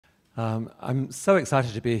I'm so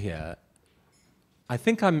excited to be here. I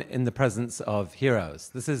think I'm in the presence of heroes.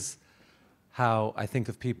 This is how I think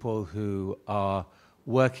of people who are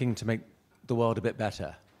working to make the world a bit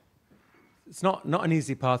better. It's not an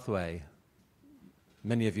easy pathway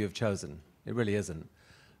many of you have chosen. It really isn't.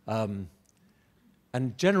 And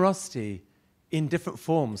generosity in different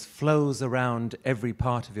forms flows around every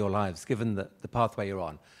part of your lives, given the pathway you're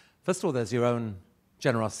on. First of all, there's your own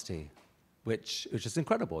generosity, which is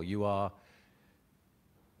incredible. You are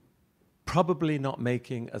probably not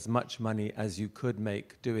making as much money as you could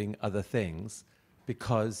make doing other things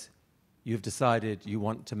because you've decided you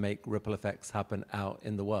want to make ripple effects happen out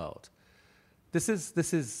in the world. This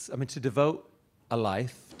is, I mean, to devote a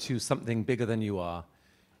life to something bigger than you are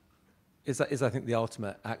is I think, the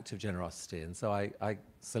ultimate act of generosity. And so I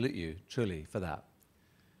salute you, truly, for that.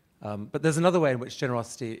 But there's another way in which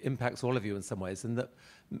generosity impacts all of you in some ways, and that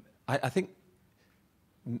I think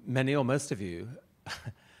many or most of you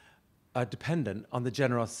are dependent on the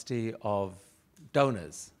generosity of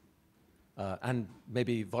donors and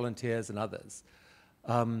maybe volunteers and others.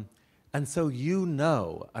 And so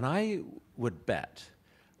and I would bet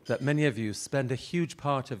that many of you spend a huge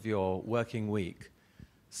part of your working week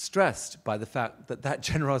stressed by the fact that that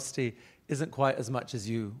generosity isn't quite as much as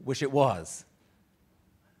you wish it was.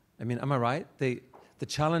 I mean, am I right? The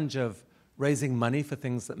challenge of raising money for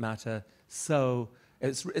things that matter, so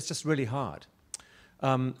it's just really hard.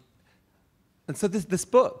 And so this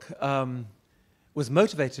book was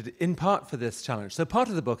motivated in part for this challenge. So part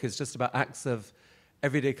of the book is just about acts of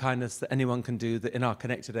everyday kindness that anyone can do that in our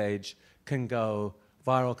connected age can go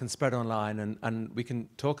viral, can spread online, and we can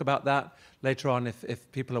talk about that later on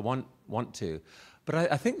if people want to. But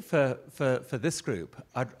I think for this group,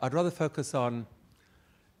 I'd rather focus on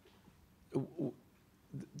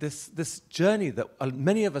this journey that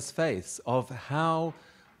many of us face of how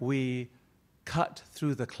we cut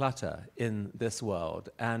through the clutter in this world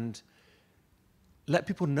and let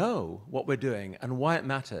people know what we're doing and why it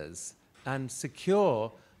matters, and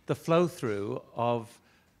secure the flow through of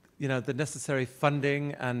the necessary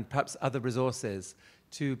funding and perhaps other resources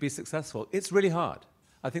to be successful. It's really hard.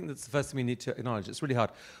 I think that's the first thing we need to acknowledge. It's really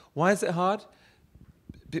hard. Why is it hard?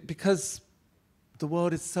 Because the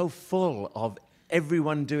world is so full of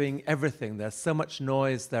everyone doing everything. There's so much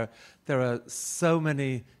noise. There are so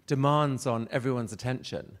many demands on everyone's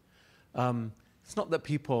attention. It's not that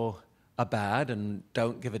people are bad and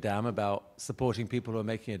don't give a damn about supporting people who are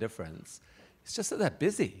making a difference. It's just that they're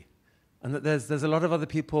busy and that there's a lot of other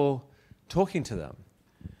people talking to them.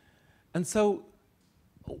 And so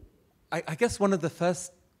I guess one of the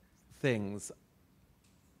first things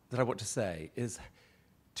that I want to say is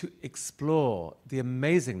to explore the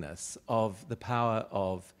amazingness of the power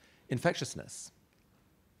of infectiousness.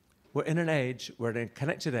 We're in a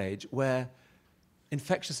connected age where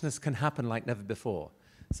infectiousness can happen like never before.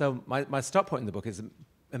 So my start point in the book is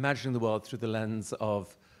imagining the world through the lens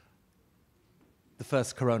of the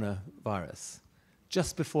first coronavirus,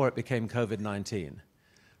 just before it became COVID-19.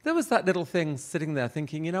 There was that little thing sitting there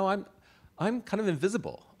thinking, I'm kind of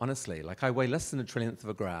invisible, honestly. Like, I weigh less than a trillionth of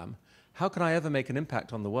a gram. How can I ever make an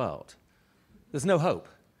impact on the world? There's no hope.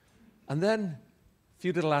 And then a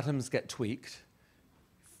few little atoms get tweaked,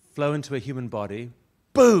 flow into a human body,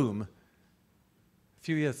 boom! A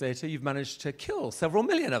few years later, you've managed to kill several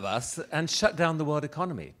million of us and shut down the world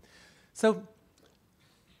economy. So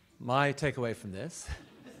my takeaway from this,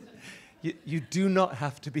 you do not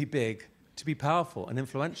have to be big to be powerful and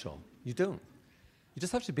influential. You don't. You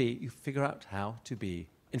just have to you figure out how to be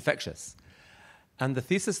infectious. And the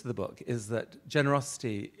thesis of the book is that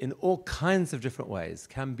generosity in all kinds of different ways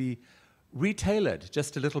can be retailored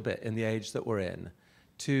just a little bit in the age that we're in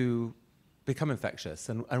to become infectious.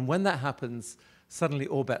 And when that happens, suddenly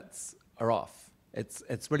all bets are off.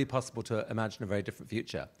 It's really possible to imagine a very different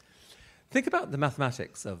future. Think about the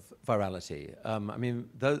mathematics of virality.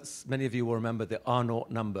 Many of you will remember the R0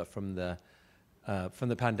 number from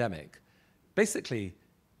the pandemic. Basically,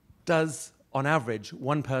 does, on average,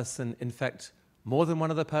 one person infect more than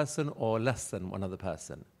one other person or less than one other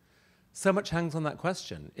person? So much hangs on that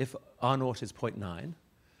question. If R0 is 0.9,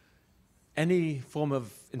 any form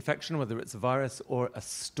of infection, whether it's a virus or a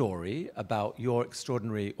story about your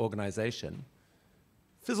extraordinary organization,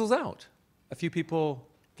 fizzles out. A few people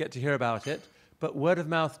get to hear about it, but word of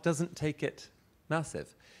mouth doesn't take it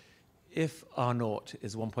massive. If R0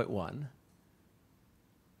 is 1.1,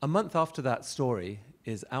 a month after that story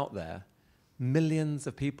is out there, millions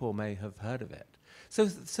of people may have heard of it. So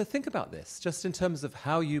think about this, just in terms of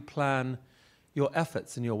how you plan your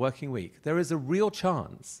efforts in your working week. There is a real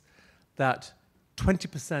chance that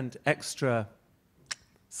 20% extra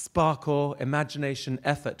sparkle, imagination,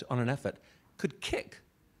 effort on an effort could kick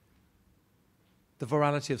the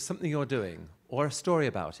virality of something you're doing or a story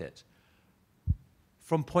about it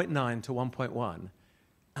from 0.9 to 1.1,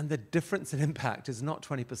 and the difference in impact is not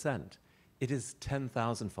 20%, it is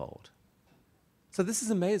 10,000-fold. So this is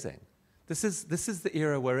amazing. This is the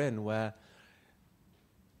era we're in, where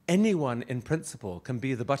anyone in principle can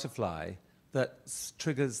be the butterfly that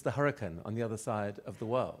triggers the hurricane on the other side of the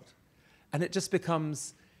world. And it just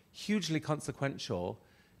becomes hugely consequential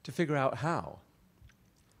to figure out how.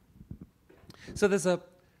 So there's a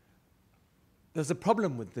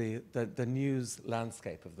problem with the news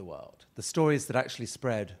landscape of the world, the stories that actually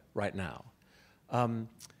spread right now.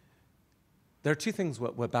 There are two things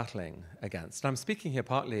we're battling against. And I'm speaking here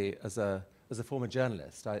partly as a former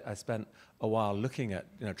journalist. I spent a while looking at,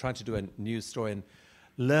 trying to do a news story and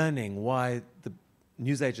learning why the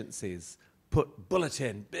news agencies put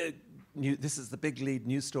bulletin, this is the big lead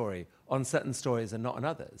news story on certain stories and not on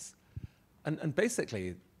others. And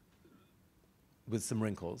basically, with some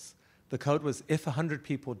wrinkles, the code was if 100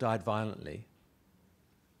 people died violently,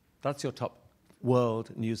 that's your top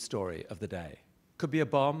world news story of the day. Could be a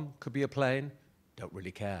bomb, could be a plane, don't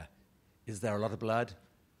really care. Is there a lot of blood?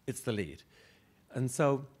 It's the lead. And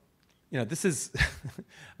so, this is,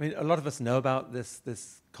 I mean, a lot of us know about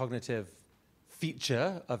this cognitive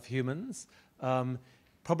feature of humans,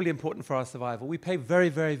 probably important for our survival. We pay very,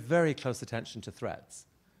 very, very close attention to threats.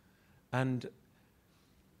 And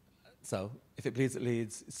so, if it bleeds, it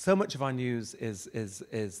leads. So much of our news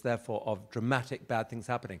is therefore of dramatic bad things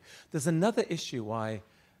happening. There's another issue why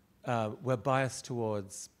we're biased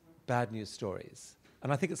towards bad news stories.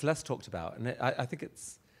 And I think it's less talked about, and I think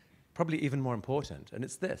it's probably even more important, and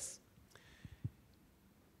it's this.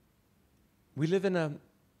 We live in a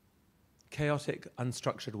chaotic,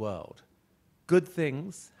 unstructured world. Good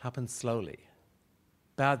things happen slowly.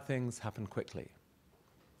 Bad things happen quickly.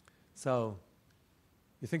 So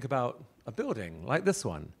you think about a building like this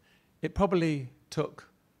one. It probably took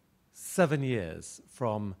 7 years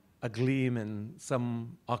from a gleam in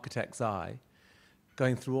some architect's eye,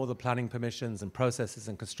 going through all the planning permissions and processes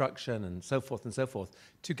and construction and so forth,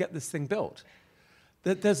 to get this thing built.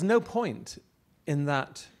 There's no point in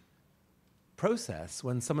that process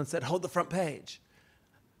when someone said, hold the front page.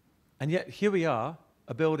 And yet here we are,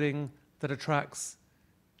 a building that attracts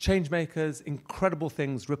change makers, incredible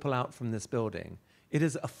things ripple out from this building. It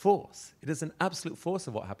is a force. It is an absolute force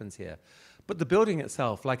of what happens here. But the building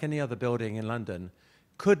itself, like any other building in London,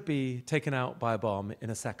 could be taken out by a bomb in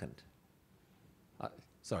a second.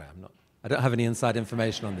 Sorry, I don't have any inside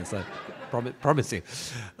information on this, I promise you.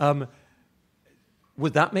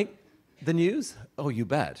 Would that make the news? Oh, you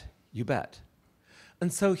bet, you bet.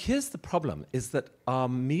 And so here's the problem, is that our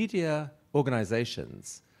media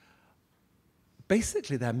organizations,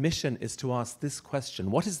 basically their mission is to ask this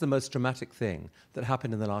question: what is the most dramatic thing that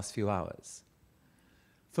happened in the last few hours?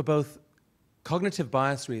 For both cognitive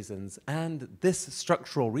bias reasons and this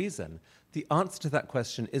structural reason, the answer to that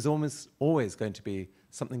question is almost always going to be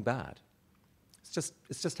something bad. It's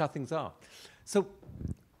just how things are. So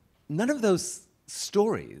none of those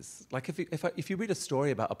stories, like if you read a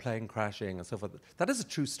story about a plane crashing and so forth, that is a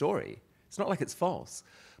true story. It's not like it's false.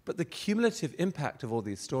 But the cumulative impact of all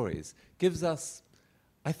these stories gives us,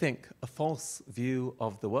 I think, a false view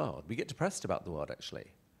of the world. We get depressed about the world,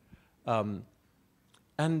 actually.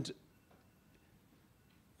 And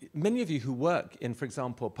many of you who work in, for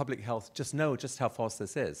example, public health just know just how false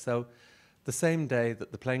this is. So the same day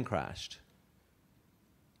that the plane crashed,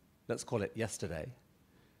 let's call it yesterday,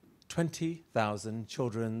 20,000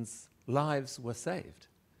 children's lives were saved,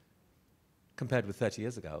 compared with 30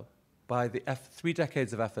 years ago, by the 3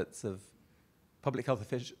 decades of efforts of public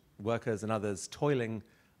health workers and others toiling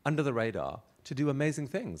under the radar to do amazing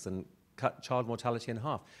things and cut child mortality in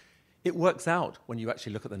half. It works out, when you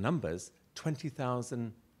actually look at the numbers,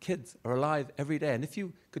 20,000 kids are alive every day. And if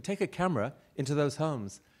you could take a camera into those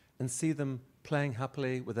homes and see them playing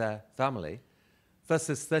happily with their family,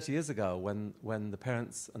 versus 30 years ago when the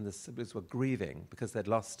parents and the siblings were grieving because they'd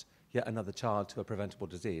lost yet another child to a preventable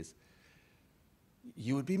disease,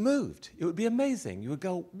 you would be moved. It would be amazing. You would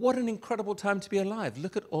go, what an incredible time to be alive.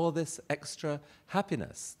 Look at all this extra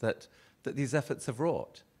happiness that these efforts have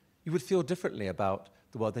wrought. You would feel differently about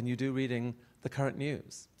the world than you do reading the current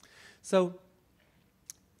news. So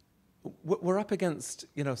we're up against,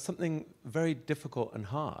 something very difficult and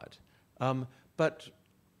hard. But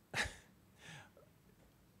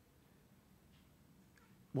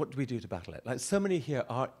what do we do to battle it? Like so many here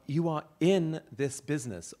you are in this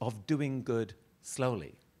business of doing good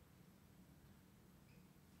slowly.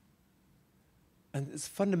 And it's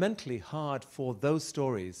fundamentally hard for those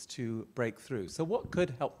stories to break through. So what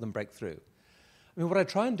could help them break through? I mean, what I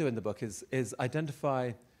try and do in the book is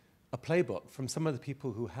identify a playbook from some of the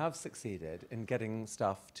people who have succeeded in getting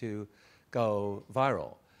stuff to go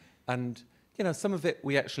viral. And, you know, some of it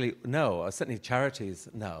we actually know, or certainly charities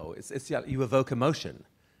know. Yeah, you evoke emotion.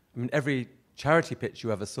 I mean, every charity pitch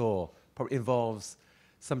you ever saw probably involves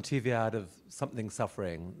some TV ad of something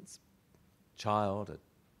suffering, it's child, a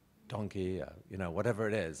donkey, you know, whatever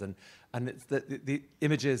it is. And it's the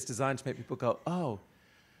image is designed to make people go, oh,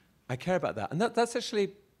 I care about that. And that's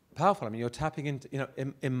actually powerful. I mean, you're tapping into, you know,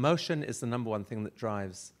 emotion is the number one thing that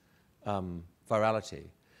drives virality.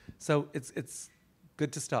 So it's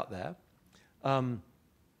good to start there.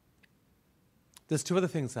 There's two other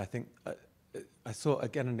things I think I saw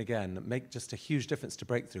again and again that make just a huge difference to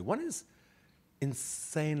breakthrough. One is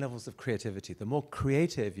insane levels of creativity. The more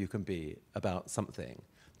creative you can be about something,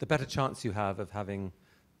 the better chance you have of having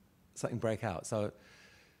something break out. So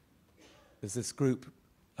there's this group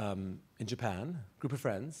in Japan, group of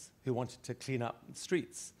friends, who wanted to clean up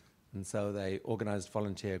streets. And so they organized a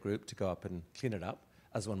volunteer group to go up and clean it up,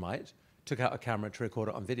 as one might, took out a camera to record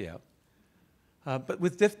it on video. But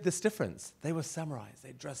with this difference, they were samurais.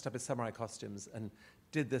 They dressed up in samurai costumes and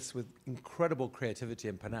did this with incredible creativity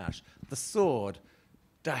and panache. The sword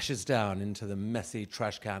dashes down into the messy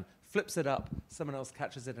trash can, flips it up, someone else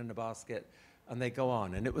catches it in a basket, and they go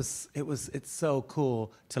on. And it's so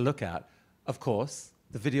cool to look at. Of course,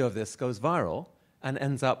 the video of this goes viral and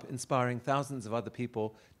ends up inspiring thousands of other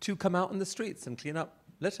people to come out in the streets and clean up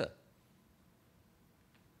litter.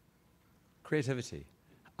 Creativity.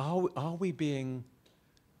 Are we being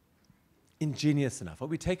ingenious enough? Are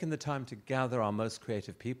we taking the time to gather our most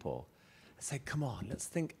creative people and say, come on, let's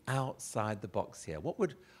think outside the box here. What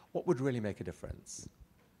would really make a difference?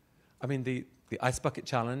 I mean, the ice bucket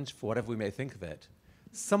challenge, for whatever we may think of it,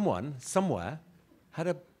 someone, somewhere, had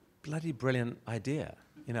a bloody brilliant idea.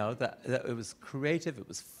 You know, that it was creative, it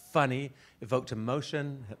was funny, evoked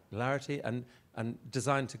emotion, hilarity, and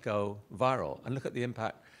designed to go viral. And look at the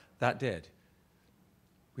impact that did.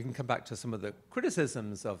 We can come back to some of the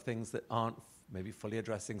criticisms of things that aren't maybe fully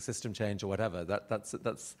addressing system change or whatever. That's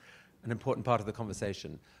an important part of the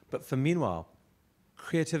conversation. But for meanwhile,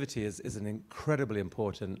 creativity is an incredibly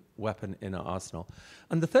important weapon in our arsenal.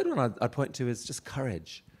 And the third one I'd point to is just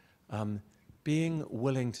courage. Being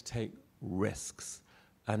willing to take risks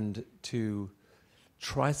and to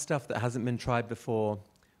try stuff that hasn't been tried before,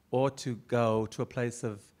 or to go to a place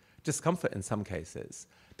of discomfort in some cases.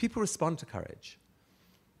 People respond to courage.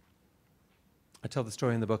 I tell the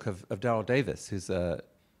story in the book of Daryl Davis, who's an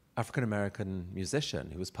African-American musician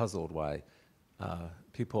who was puzzled why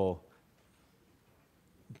people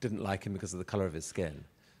didn't like him because of the color of his skin.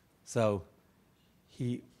 So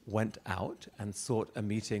he went out and sought a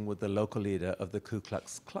meeting with the local leader of the Ku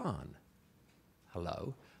Klux Klan.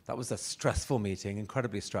 Hello. That was a stressful meeting,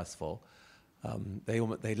 incredibly stressful. They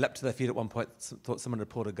leapt to their feet at one point, thought someone had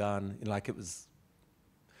pulled a gun, like it was...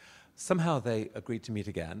 Somehow they agreed to meet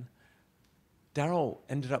again. Daryl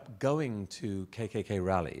ended up going to KKK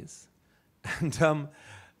rallies, and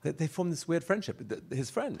they formed this weird friendship. His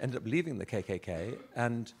friend ended up leaving the KKK,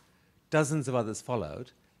 and dozens of others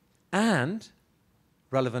followed. And,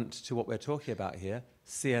 relevant to what we're talking about here,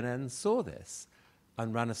 CNN saw this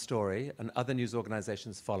and ran a story, and other news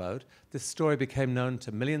organizations followed. This story became known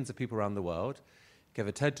to millions of people around the world, gave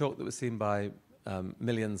a TED Talk that was seen by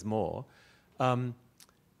millions more.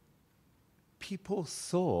 People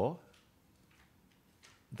saw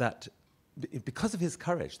that because of his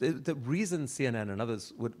courage, the reason CNN and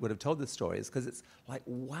others would have told this story is because it's like,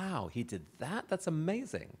 wow, he did that? That's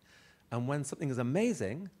amazing. And when something is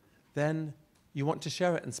amazing, then you want to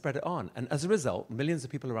share it and spread it on. And as a result, millions of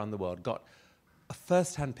people around the world got a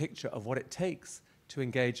first-hand picture of what it takes to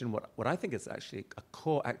engage in what I think is actually a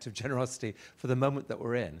core act of generosity for the moment that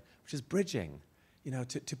we're in, which is bridging. You know,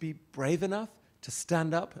 to be brave enough to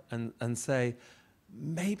stand up and say,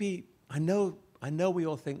 maybe, I know we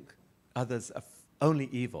all think others are only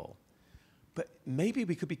evil, but maybe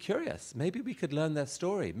we could be curious. Maybe we could learn their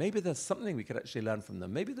story. Maybe there's something we could actually learn from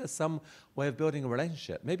them. Maybe there's some way of building a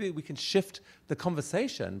relationship. Maybe we can shift the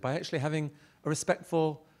conversation by actually having a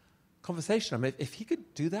respectful conversation. I mean, if he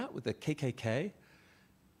could do that with the KKK,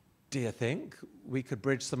 do you think we could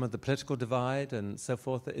bridge some of the political divide and so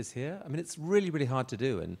forth that is here? I mean, it's really, really hard to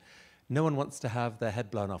do, and no one wants to have their head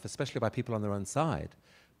blown off, especially by people on their own side.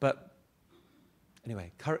 But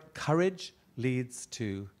anyway, courage leads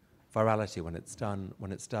to virality when it's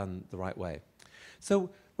done the right way. So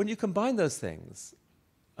when you combine those things,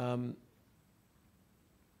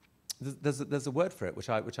 there's a word for it which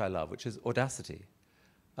I love, which is audacity.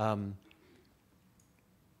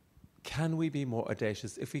 Can we be more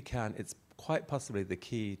audacious? If we can, it's quite possibly the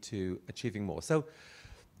key to achieving more. So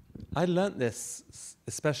I learnt this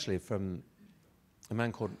especially from a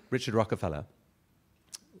man called Richard Rockefeller.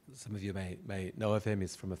 Some of you may know of him.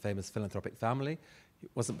 He's from a famous philanthropic family. He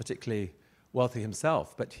wasn't particularly wealthy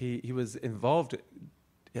himself, but he was involved,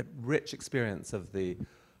 he had rich experience of the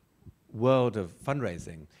world of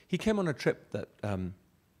fundraising. He came on a trip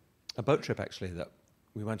a boat trip actually, that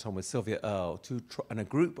we went on with Sylvia Earle and a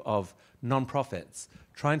group of non-profits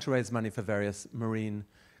trying to raise money for various marine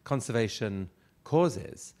conservation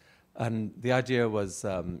causes. And the idea was,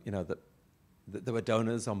 that there were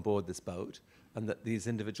donors on board this boat, and that these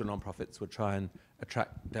individual non-profits would try and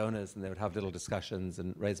attract donors, and they would have little discussions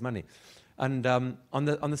and raise money. And on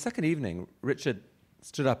the second evening, Richard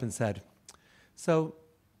stood up and said, "So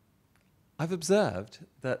I've observed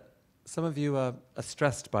that some of you are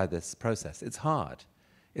stressed by this process. It's hard.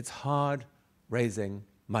 It's hard raising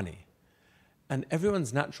money. And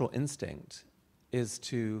everyone's natural instinct is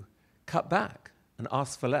to cut back and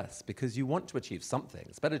ask for less because you want to achieve something.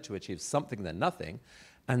 It's better to achieve something than nothing.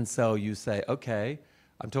 And so you say, okay,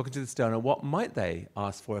 I'm talking to this donor. What might they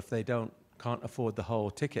ask for if they can't afford the whole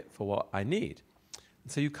ticket for what I need?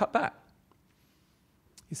 And so you cut back."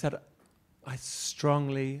 He said, "I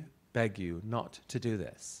strongly beg you not to do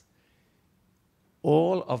this.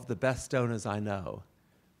 All of the best donors I know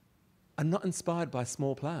are not inspired by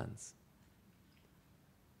small plans.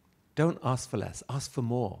 Don't ask for less, ask for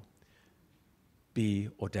more. Be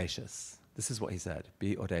audacious." This is what he said,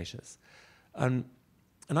 be audacious. And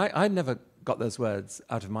I never got those words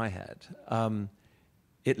out of my head.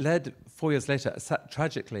 It led 4 years later,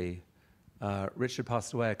 tragically, Richard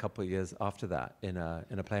passed away a couple of years after that in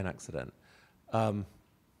a plane accident. That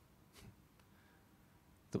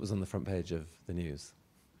was on the front page of the news.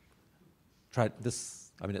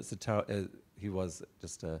 He was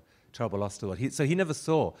just a terrible loss to the world. So he never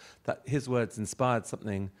saw that his words inspired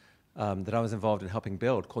something that I was involved in helping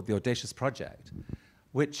build called the Audacious Project,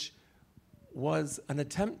 which was an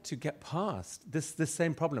attempt to get past this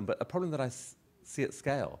same problem, but a problem that I see at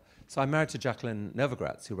scale. So I'm married to Jacqueline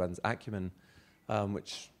Novogratz, who runs Acumen,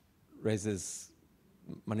 which raises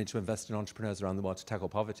money to invest in entrepreneurs around the world to tackle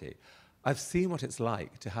poverty. I've seen what it's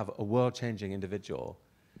like to have a world-changing individual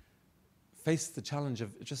face the challenge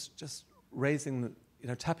of just raising,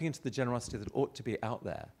 tapping into the generosity that ought to be out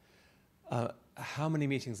there. How many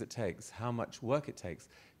meetings it takes, how much work it takes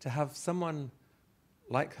to have someone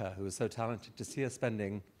like her who is so talented, to see her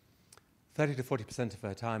spending 30 to 40% of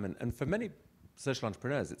her time. And for many social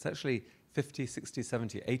entrepreneurs, it's actually 50, 60,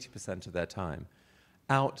 70, 80% of their time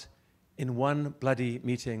out in one bloody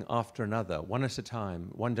meeting after another, one at a time,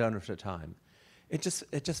 one donor at a time. It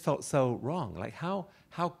just felt so wrong. Like how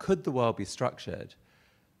could the world be structured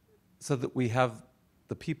so that we have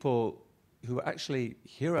the people who are actually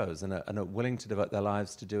heroes and are willing to devote their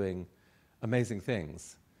lives to doing amazing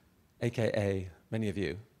things, AKA many of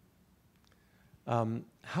you.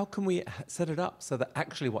 How can we set it up so that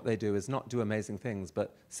actually what they do is not do amazing things,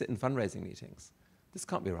 but sit in fundraising meetings? This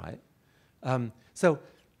can't be right. So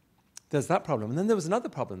there's that problem. And then there was another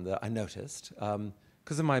problem that I noticed.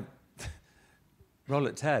 Because of my role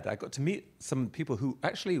at TED, I got to meet some people who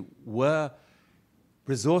actually were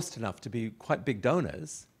resourced enough to be quite big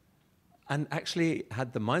donors and actually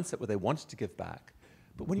had the mindset where they wanted to give back.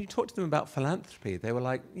 But when you talk to them about philanthropy, they were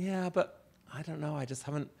like, yeah, but I don't know, I just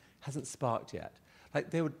hasn't sparked yet. Like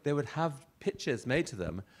they would have pitches made to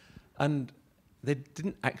them, and they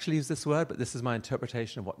didn't actually use this word, but this is my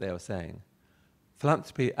interpretation of what they were saying.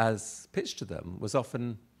 Philanthropy, as pitched to them, was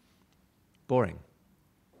often boring.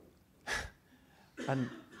 And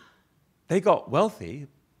they got wealthy,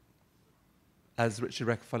 as Richard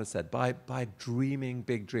Rockefeller said, by dreaming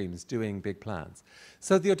big dreams, doing big plans.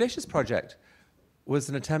 So the Audacious Project was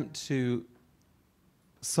an attempt to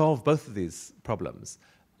solve both of these problems.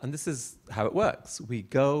 And this is how it works. We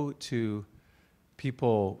go to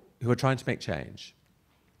people who are trying to make change,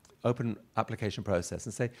 open application process,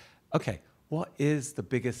 and say, okay, what is the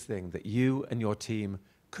biggest thing that you and your team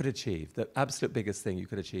could achieve, the absolute biggest thing you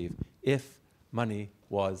could achieve if money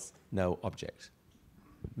was no object?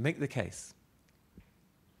 Make the case.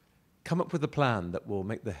 Come up with a plan that will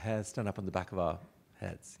make the hair stand up on the back of our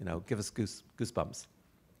heads, give us goosebumps.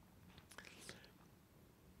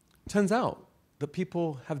 Turns out that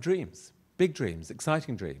people have dreams, big dreams,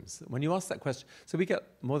 exciting dreams. When you ask that question, so we get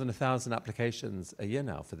more than 1,000 applications a year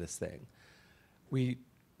now for this thing.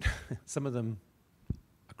 Some of them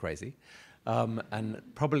are crazy and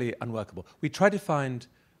probably unworkable. We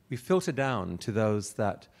filter down to those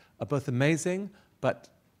that are both amazing, but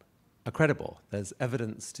are credible. There's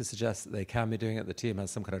evidence to suggest that they can be doing it. The team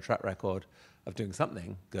has some kind of track record of doing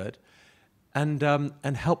something good, and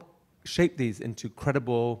help shape these into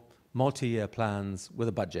credible multi-year plans with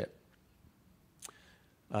a budget.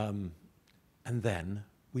 And then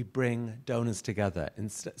we bring donors together.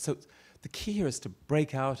 So the key here is to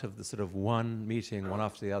break out of the sort of one meeting, one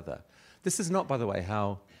after the other. This is not, by the way,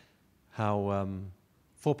 how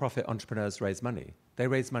for-profit entrepreneurs raise money. They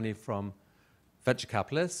raise money from venture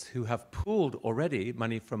capitalists who have pooled already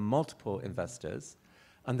money from multiple investors,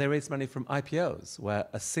 and they raise money from IPOs, where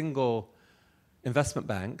a single investment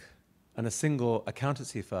bank and a single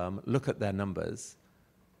accountancy firm look at their numbers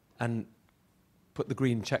and put the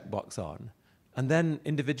green checkbox on. And then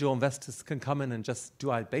individual investors can come in and just, do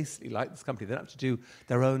I basically like this company? They don't have to do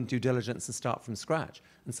their own due diligence and start from scratch.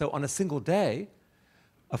 And so on a single day,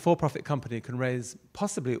 a for-profit company can raise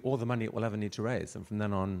possibly all the money it will ever need to raise. And from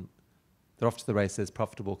then on, they're off to the races,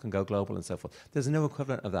 profitable, can go global and so forth. There's no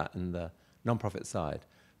equivalent of that in the non-profit side.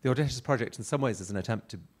 The Audacious Project in some ways is an attempt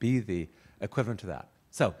to be the equivalent of that.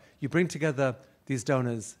 So you bring together these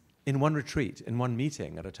donors in one retreat, in one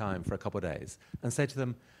meeting at a time for a couple of days, and say to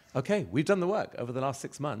them, okay, we've done the work over the last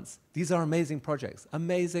 6 months. These are amazing projects,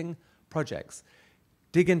 amazing projects.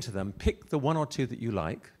 Dig into them, pick the one or two that you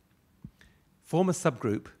like, form a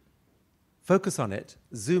subgroup, focus on it,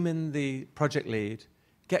 zoom in the project lead,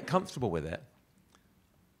 get comfortable with it,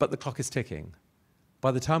 but the clock is ticking.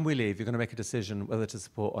 By the time we leave, you're going to make a decision whether to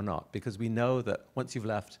support or not, because we know that once you've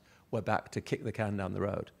left, we're back to kick the can down the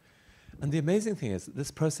road. And the amazing thing is that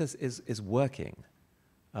this process is working.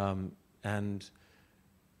 And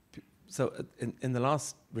so in the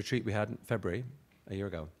last retreat we had in February, a year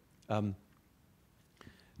ago,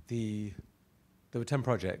 there were 10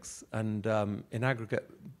 projects, and in aggregate,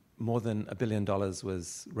 more than $1 billion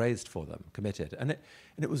was raised for them, committed. And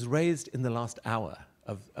it was raised in the last hour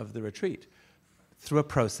of the retreat through a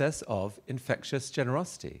process of infectious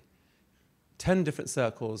generosity. 10 different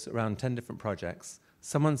circles around 10 different projects.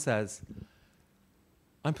 Someone says,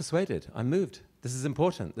 I'm persuaded, I'm moved. This is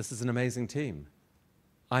important. This is an amazing team.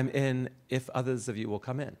 I'm in if others of you will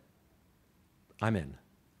come in. I'm in.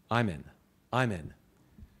 I'm in. I'm in.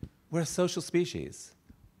 We're a social species.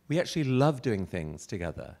 We actually love doing things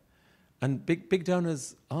together. And big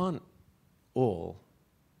donors aren't all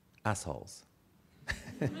assholes.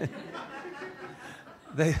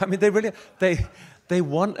 They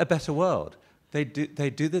want a better world. They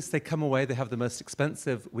do this, they come away, they have the most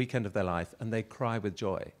expensive weekend of their life, and they cry with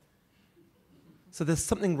joy. So there's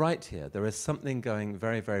something right here. There is something going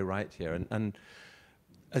very, very right here. And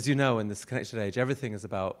as you know, in this connected age, everything is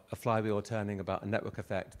about a flywheel turning, about a network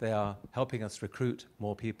effect. They are helping us recruit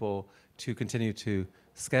more people to continue to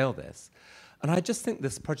scale this. And I just think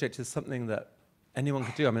this project is something that anyone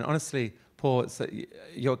could do. I mean, honestly, Paul,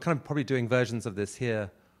 you're kind of probably doing versions of this here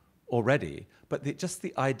already, but just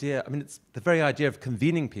the idea, I mean, it's the very idea of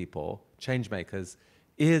convening people, change makers,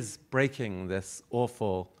 is breaking this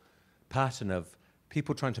awful pattern of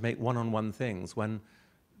people trying to make one-on-one things when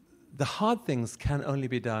the hard things can only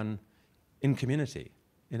be done in community.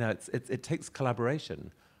 You know, it takes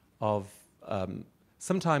collaboration of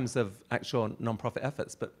sometimes of actual non-profit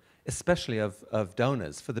efforts, but especially of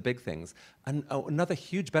donors for the big things. And another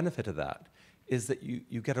huge benefit of that is that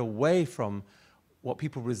you get away from what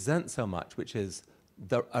people resent so much, which is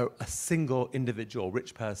a single individual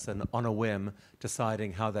rich person on a whim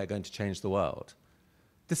deciding how they're going to change the world.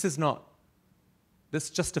 This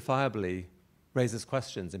justifiably raises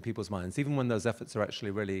questions in people's minds, even when those efforts are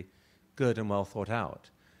actually really good and well thought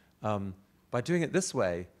out. By doing it this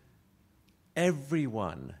way,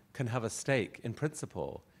 everyone can have a stake in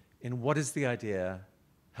principle in what is the idea,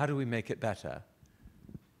 how do we make it better?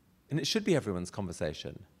 And it should be everyone's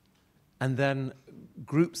conversation. And then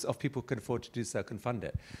groups of people who can afford to do so can fund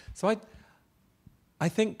it. So I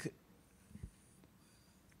think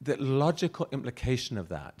the logical implication of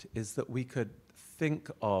that is that we could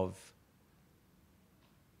think of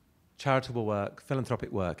charitable work,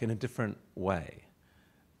 philanthropic work in a different way.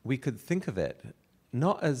 We could think of it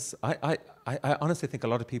not as, I honestly think a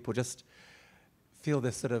lot of people just feel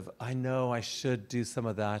this sort of, I know I should do some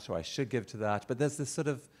of that or I should give to that, but there's this sort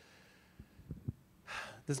of,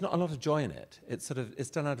 there's not a lot of joy in it. It's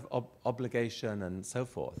done out of obligation and so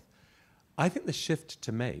forth. I think the shift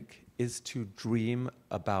to make is to dream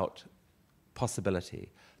about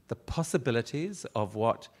possibility. The possibilities of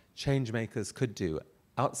what change makers could do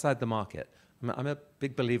outside the market. I'm a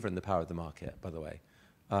big believer in the power of the market, by the way.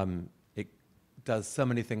 It does so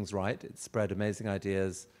many things right. It spread amazing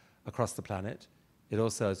ideas across the planet. It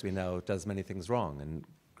also, as we know, does many things wrong and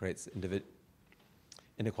creates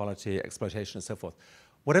inequality, exploitation, and so forth.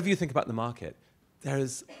 Whatever you think about the market, there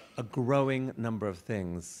is a growing number of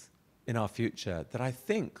things in our future that I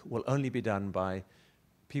think will only be done by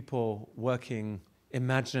people working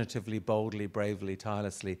imaginatively, boldly, bravely,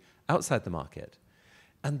 tirelessly outside the market.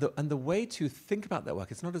 And the way to think about that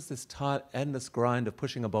work, it's not as this endless grind of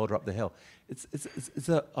pushing a boulder up the hill. It's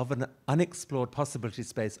of an unexplored possibility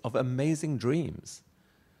space of amazing dreams.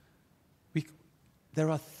 There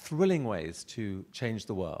are thrilling ways to change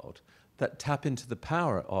the world that tap into the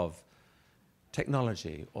power of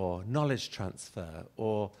technology or knowledge transfer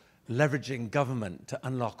or leveraging government to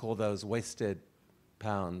unlock all those wasted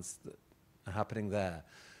pounds that are happening there.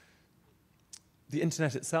 The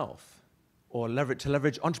internet itself, or to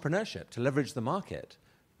leverage entrepreneurship, to leverage the market.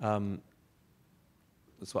 That's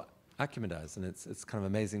what Acumen does, and it's kind of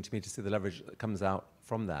amazing to me to see the leverage that comes out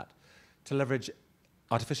from that. To leverage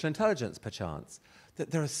artificial intelligence, perchance. That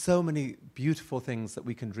there are so many beautiful things that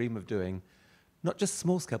we can dream of doing, not just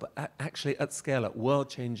small scale, but actually at scale, at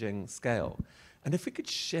world-changing scale. And if we could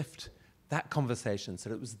shift that conversation so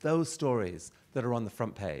that it was those stories that are on the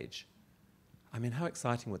front page, I mean, how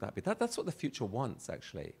exciting would that be? That's what the future wants,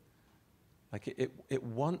 actually. Like it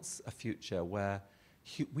wants a future where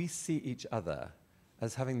we see each other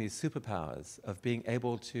as having these superpowers of being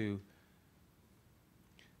able to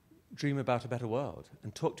dream about a better world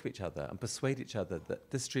and talk to each other and persuade each other that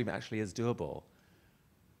this dream actually is doable,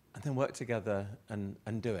 and then work together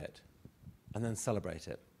and do it, and then celebrate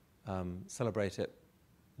it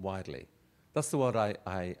widely. That's the world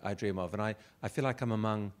I dream of, and I feel like I'm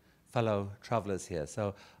among fellow travelers here.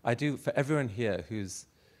 So I do, for everyone here who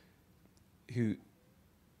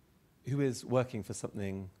is working for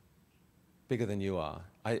something bigger than you are,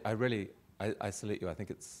 I really salute you. I think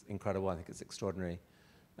it's incredible. I think it's extraordinary.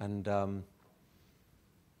 And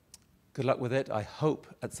good luck with it. I hope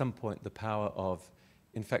at some point the power of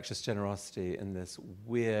infectious generosity in this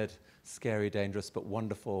weird, scary, dangerous, but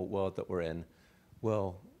wonderful world that we're in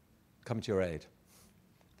will come to your aid.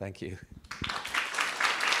 Thank you.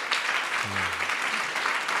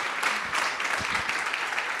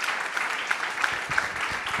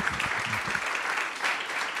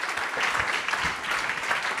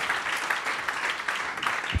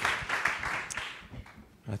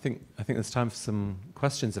 I think there's time for some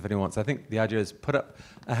questions if anyone wants. I think the idea is put up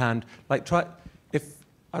a hand. Like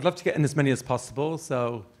I'd love to get in as many as possible.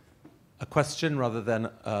 So a question rather than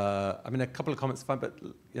I mean a couple of comments is fine, but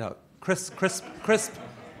you know, crisp-ish,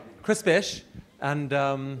 and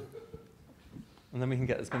then we can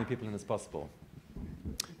get as many people in as possible.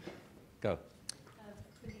 Go.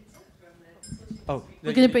 Oh,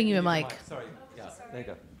 we're going to bring you a mic. Sorry. Yeah, there you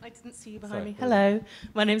go. I didn't see you behind me. Hello,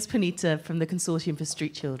 my name's Punita from the Consortium for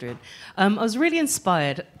Street Children. I was really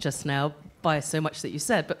inspired just now by so much that you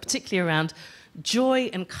said, but particularly around joy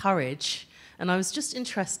and courage. And I was just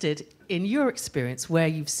interested in your experience where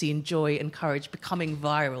you've seen joy and courage becoming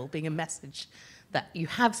viral, being a message that you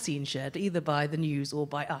have seen shared either by the news or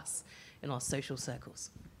by us in our social circles.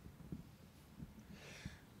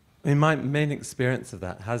 I mean, my main experience of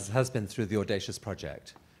that has been through the Audacious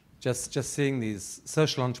Project. Just seeing these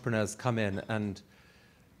social entrepreneurs come in and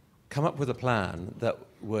come up with a plan that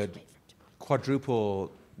would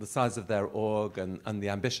quadruple the size of their org and the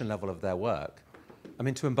ambition level of their work. I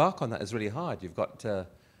mean, to embark on that is really hard. You've got to,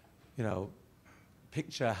 you know,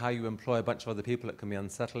 picture how you employ a bunch of other people. It can be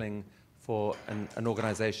unsettling for an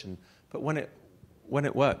organization. But when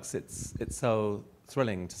it works, it's so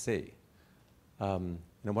thrilling to see. You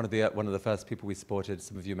know, one of the first people we supported,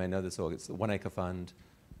 some of you may know this org, it's the 1 Acre Fund,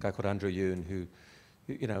 a guy called Andrew Yoon, who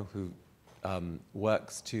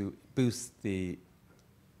works to boost the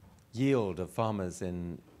yield of farmers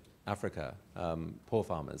in Africa, poor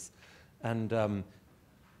farmers, and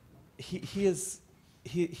he is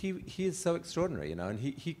so extraordinary, you know. And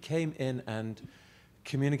he came in and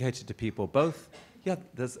communicated to people both. Yeah,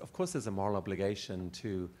 there's a moral obligation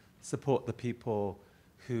to support the people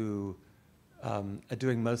who are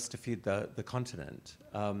doing most to feed the continent.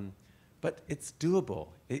 But it's doable.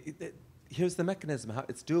 Here's the mechanism, how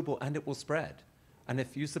it's doable, and it will spread. And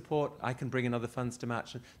if you support, I can bring in other funds to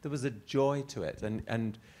match. And there was a joy to it.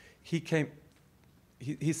 And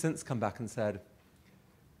he's since come back and said,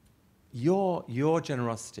 your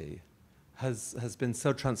generosity has been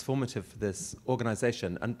so transformative for this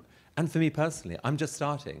organization. And for me personally, I'm just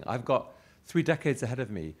starting. I've got 3 decades ahead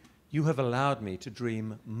of me. You have allowed me to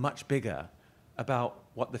dream much bigger about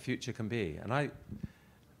what the future can be.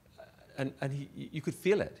 And you could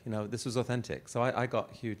feel it, you know, this was authentic. So I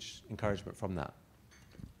got huge encouragement from that.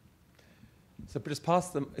 So just pass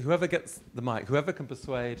them, whoever gets the mic, whoever can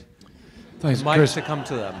persuade the mic to come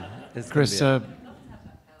to them. Chris,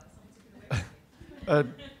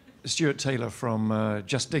 Stuart Taylor from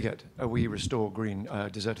Just Dig It. We restore green,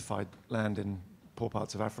 desertified land in poor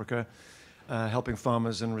parts of Africa, helping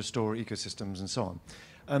farmers and restore ecosystems and so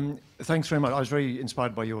on. Thanks very much. I was very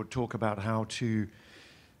inspired by your talk about how to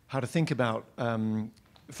think about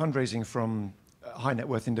fundraising from high net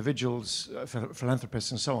worth individuals,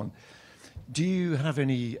 philanthropists and so on. Do you have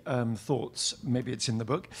any thoughts, maybe it's in the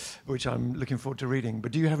book, which I'm looking forward to reading,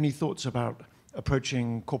 but do you have any thoughts about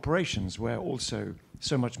approaching corporations where also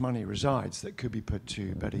so much money resides that could be put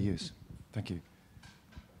to better use? Thank you.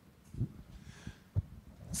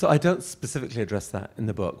 So I don't specifically address that in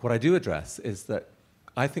the book. What I do address is that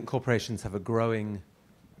I think corporations have a growing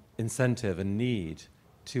incentive and need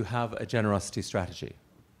to have a generosity strategy.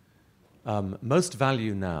 Most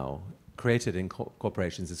value now created in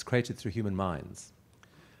corporations is created through human minds.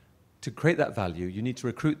 To create that value, you need to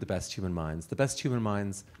recruit the best human minds. The best human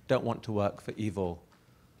minds don't want to work for evil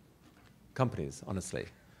companies, honestly.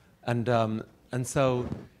 And so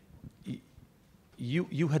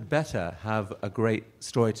you had better have a great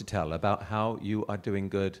story to tell about how you are doing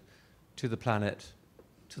good to the planet,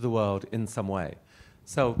 to the world in some way.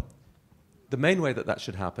 So the main way that that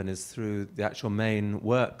should happen is through the actual main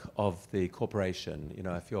work of the corporation. You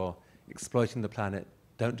know, if you're exploiting the planet,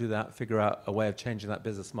 don't do that. Figure out a way of changing that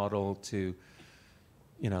business model to,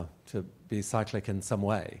 you know, to be cyclic in some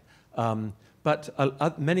way.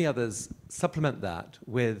 But many others supplement that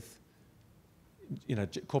with, you know,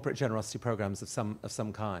 corporate generosity programs of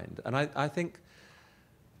some kind. And I think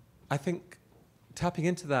tapping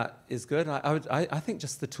into that is good. I think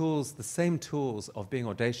just the same tools of being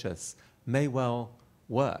audacious may well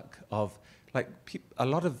work. Of like a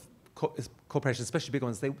lot of corporations, especially big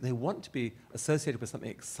ones, they want to be associated with something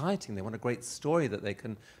exciting. They want a great story that they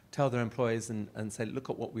can tell their employees and say, look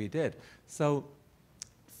at what we did. So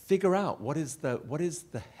figure out what is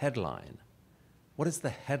the headline. What is the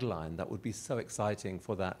headline that would be so exciting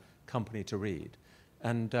for that company to read?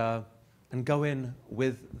 And go in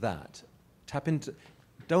with that. Tap into,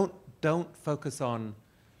 don't focus on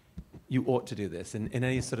you ought to do this in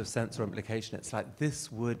any sort of sense or implication. It's like,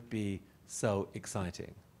 this would be so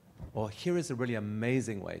exciting. Or here is a really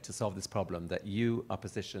amazing way to solve this problem that you are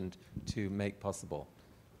positioned to make possible.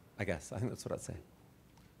 I guess. I think that's what I'd say.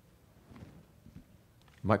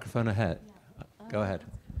 Microphone ahead. Yeah. Go ahead.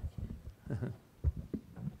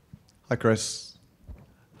 Hi, Chris.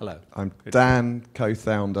 Hello. I'm Dan,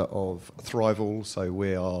 co-founder of Thrival. So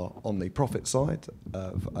we are on the profit side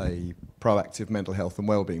of a proactive mental health and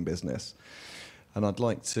wellbeing business. And I'd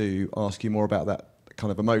like to ask you more about that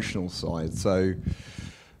kind of emotional side. So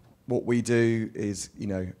what we do is, you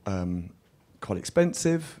know, quite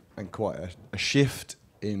expensive and quite a shift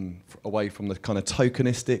away from the kind of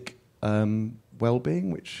tokenistic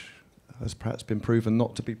well-being, which has perhaps been proven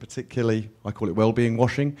not to be particularly, I call it well-being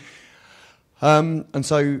washing. And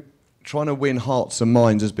so trying to win hearts and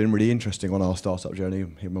minds has been really interesting on our startup journey,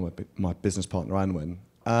 here with my business partner, Anwen.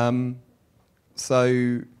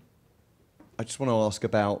 So I just want to ask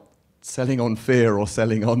about selling on fear or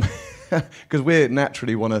selling on... Because we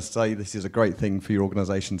naturally want to say this is a great thing for your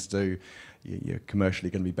organisation to do. You're commercially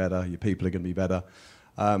going to be better, your people are going to be better.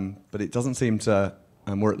 But it doesn't seem to...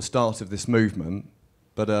 And we're at the start of this movement,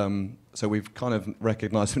 but so we've kind of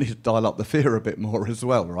recognised we need to dial up the fear a bit more as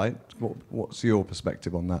well, right? What's your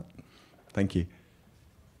perspective on that? Thank you.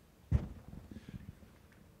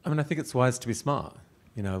 I mean, I think it's wise to be smart.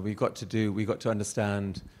 You know, we got to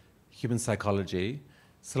understand human psychology.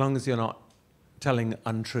 So long as you're not telling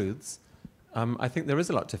untruths, I think there is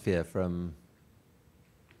a lot to fear from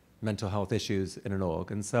mental health issues in an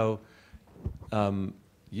org. And so,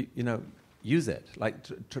 you know, use it. Like,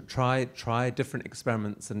 try different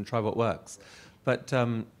experiments and try what works. But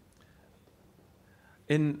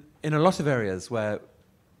in a lot of areas where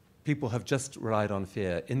people have just relied on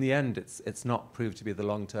fear, in the end, it's not proved to be the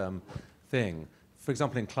long-term thing. For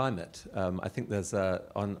example, in climate, I think there's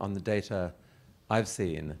on the data I've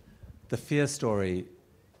seen, the fear story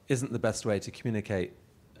isn't the best way to communicate,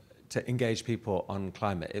 to engage people on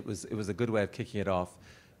climate. It was a good way of kicking it off.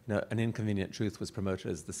 You know, An Inconvenient Truth was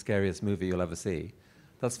promoted as the scariest movie you'll ever see.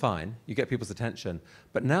 That's fine. You get people's attention.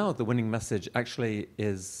 But now the winning message actually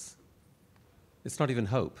is, it's not even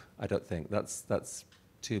hope, I don't think. That's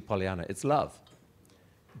too Pollyanna. It's love.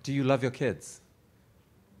 Do you love your kids?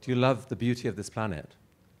 Do you love the beauty of this planet?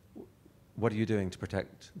 What are you doing to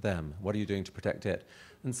protect them? What are you doing to protect it?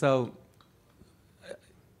 And so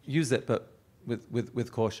use it, but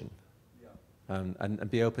with caution. And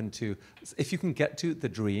be open to, if you can get to the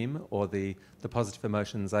dream or the positive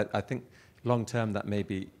emotions, I think long term that may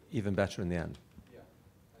be even better in the end.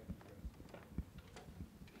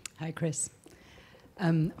 Hi, Chris.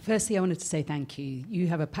 Firstly, I wanted to say thank you. You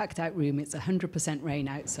have a packed out room. It's 100% rain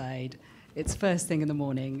outside. It's first thing in the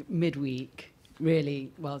morning, midweek.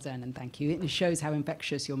 Really well done and thank you. It shows how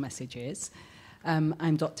infectious your message is.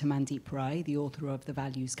 I'm Dr. Mandeep Rai, the author of The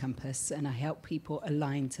Values Compass, and I help people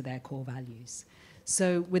align to their core values.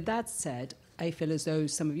 So with that said, I feel as though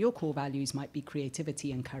some of your core values might be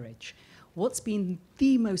creativity and courage. What's been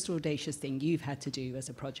the most audacious thing you've had to do as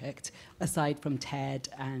a project, aside from TED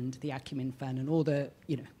and the Acumen Fund and all the,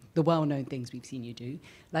 the well-known things we've seen you do?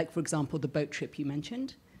 Like, for example, the boat trip you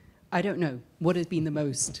mentioned. I don't know. What has been the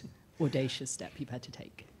most audacious step you've had to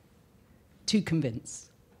take to convince?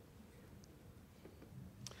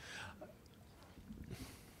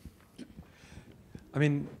 I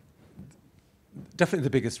mean, definitely the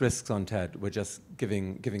biggest risks on TED were just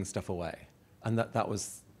giving stuff away, and that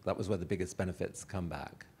was where the biggest benefits come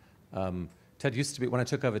back. TED used to be, when I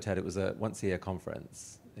took over TED, it was a once-a-year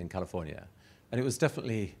conference in California, and it was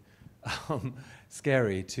definitely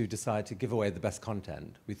scary to decide to give away the best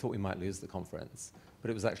content. We thought we might lose the conference, but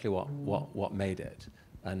it was actually what made it.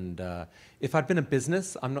 And if I'd been a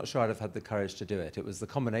business, I'm not sure I'd have had the courage to do it. It was the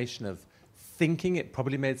combination of thinking it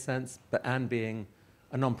probably made sense, and being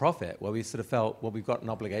a non-profit where we sort of felt, well, we've got an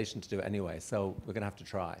obligation to do it anyway, so we're going to have to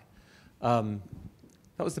try.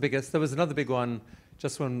 That was the biggest. There was another big one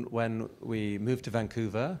just when we moved to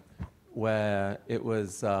Vancouver, where it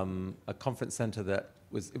was a conference center that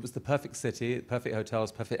was the perfect city, perfect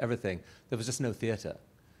hotels, perfect everything. There was just no theater,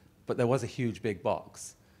 but there was a huge big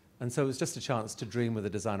box. And so it was just a chance to dream with a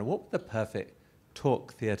designer. What would the perfect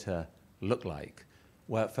talk theater look like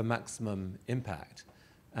for maximum impact?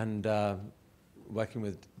 And working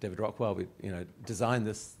with David Rockwell, we designed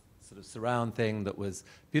this sort of surround thing that was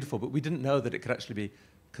beautiful, but we didn't know that it could actually be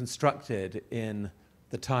constructed in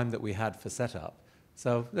the time that we had for setup.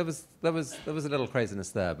 So there was a little craziness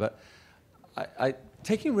there, but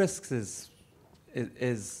taking risks is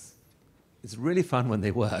really fun when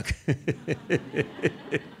they work.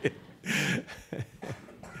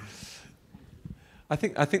 I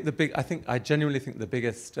genuinely think the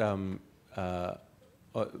biggest,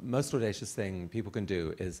 most audacious thing people can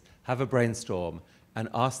do is have a brainstorm and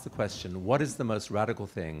ask the question, what is the most radical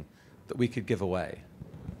thing that we could give away?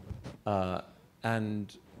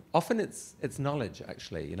 And often it's knowledge,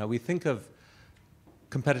 actually. We think of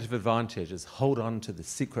competitive advantage as hold on to the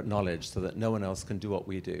secret knowledge so that no one else can do what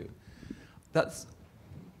we do. That's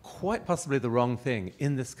quite possibly the wrong thing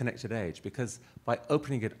in this connected age, because by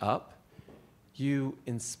opening it up, you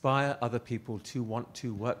inspire other people to want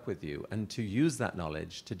to work with you and to use that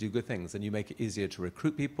knowledge to do good things, and you make it easier to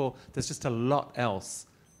recruit people. There's just a lot else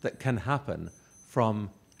that can happen from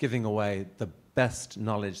giving away the best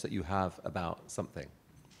knowledge that you have about something.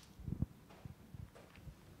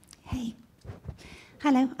 Hey.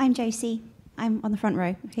 Hello, I'm Josie. I'm on the front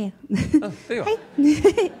row here. Oh, there you are.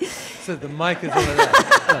 So the mic is over there.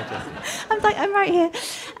 Hello, Josie. I'm right here.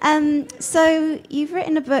 So you've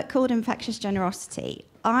written a book called Infectious Generosity.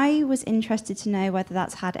 I was interested to know whether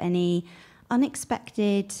that's had any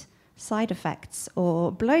unexpected side effects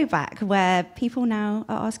or blowback where people now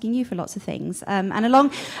are asking you for lots of things. And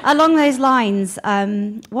along those lines,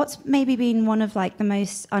 what's maybe been one of the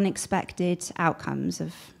most unexpected outcomes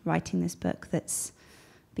of writing this book that's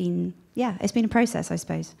been, it's been a process, I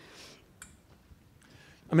suppose.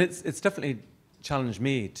 I mean, it's definitely challenged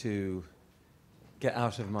me to get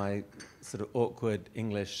out of my sort of awkward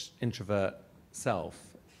English introvert self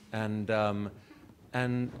and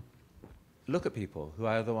look at people who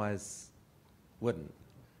I otherwise wouldn't,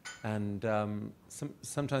 and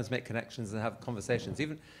sometimes make connections and have conversations.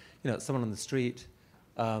 Even, someone on the street,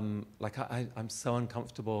 I'm so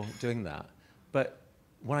uncomfortable doing that. But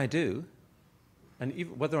when I do, and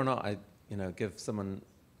even whether or not I, give someone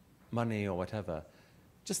money or whatever,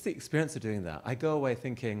 just the experience of doing that, I go away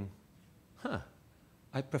thinking,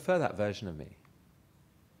 I prefer that version of me.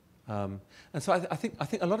 And so I think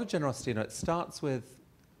a lot of generosity, it starts with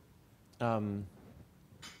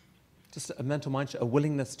just a mental mindset, a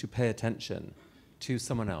willingness to pay attention to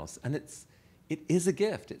someone else. And it is a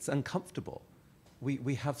gift. It's uncomfortable.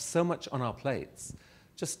 We have so much on our plates.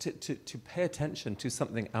 Just to pay attention to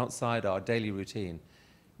something outside our daily routine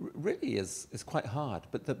really is quite hard.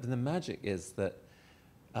 But the magic is that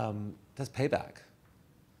there's payback.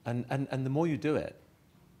 And the more you do it,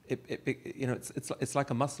 it's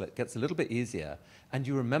like a muscle. It gets a little bit easier, and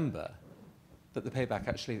you remember that the payback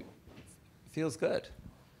actually feels good.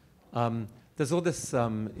 There's all this,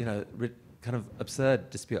 kind of absurd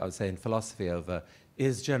dispute, I would say, in philosophy over,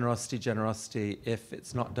 is generosity if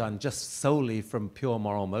it's not done just solely from pure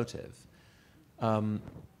moral motive?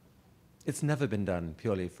 It's never been done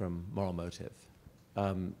purely from moral motive.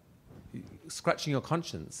 scratching your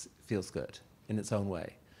conscience feels good in its own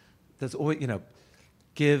way. There's always,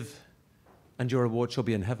 give and your reward shall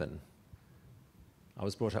be in heaven. I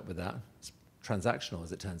was brought up with that. It's transactional,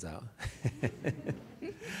 as it turns out.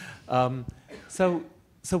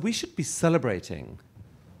 So we should be celebrating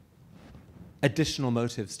additional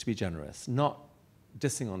motives to be generous, not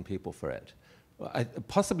dissing on people for it.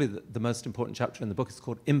 Possibly the most important chapter in the book is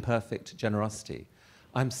called Imperfect Generosity.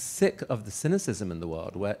 I'm sick of the cynicism in the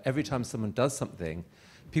world where every time someone does something,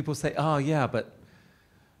 people say, oh yeah, but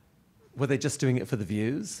were they just doing it for the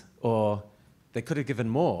views? Or they could have given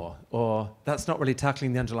more? Or that's not really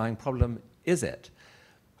tackling the underlying problem, is it?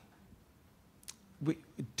 We're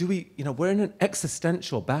in an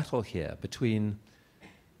existential battle here between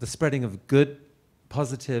the spreading of good,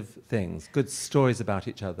 positive things, good stories about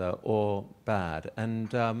each other, or bad.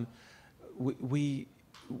 And we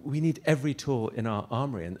need every tool in our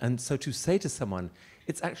armory. And so to say to someone,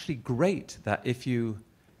 it's actually great that if you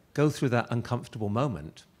go through that uncomfortable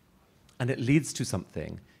moment and it leads to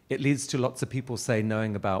something, it leads to lots of people, say,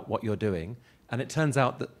 knowing about what you're doing, and it turns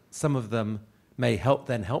out that some of them may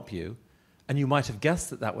then help you, and you might have guessed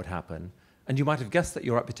that that would happen, and you might have guessed that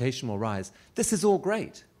your reputation will rise. This is all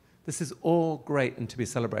great. This is all great and to be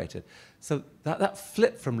celebrated. So that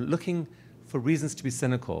flip from looking for reasons to be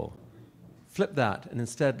cynical, flip that and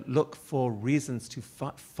instead look for reasons to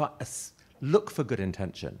look for good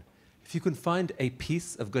intention. If you can find a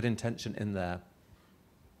piece of good intention in there,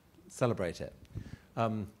 celebrate it.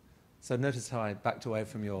 So notice how I backed away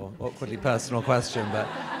from your awkwardly personal question, but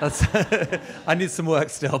that's I need some work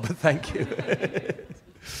still, but thank you.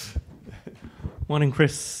 Morning,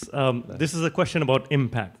 Chris. This is a question about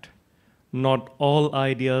impact. Not all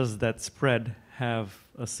ideas that spread have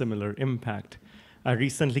a similar impact. I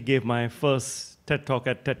recently gave my first TED Talk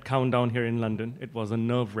at TED Countdown here in London. It was a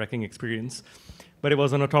nerve-wracking experience, but it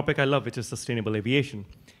was on a topic I love, which is sustainable aviation.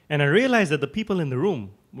 And I realized that the people in the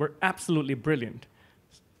room were absolutely brilliant.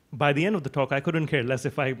 By the end of the talk, I couldn't care less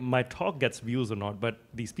if my talk gets views or not, but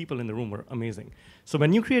these people in the room were amazing. So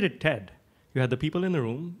when you created TED, you had the people in the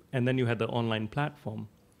room, and then you had the online platform.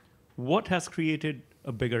 What has created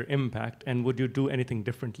a bigger impact, and would you do anything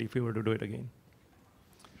differently if you were to do it again?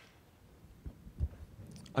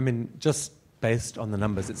 I mean, just based on the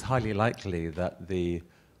numbers, it's highly likely that the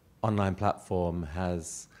online platform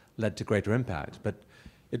has led to greater impact, but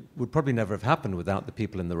it would probably never have happened without the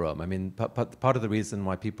people in the room. I mean, part of the reason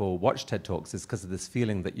why people watch TED Talks is because of this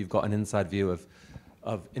feeling that you've got an inside view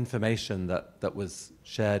of information that was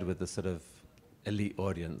shared with the sort of elite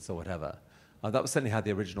audience or whatever. That was certainly how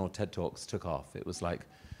the original TED Talks took off. It was like,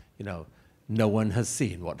 no one has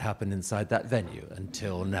seen what happened inside that venue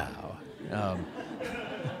until now.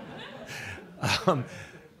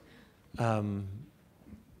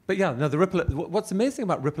 But yeah, no, what's amazing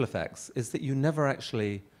about ripple effects is that you never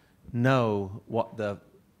actually know what the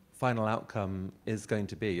final outcome is going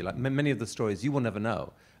to be. Like many of the stories, you will never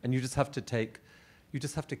know. And you just have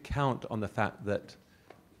to count on the fact that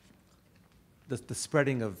the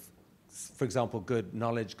spreading of, for example, good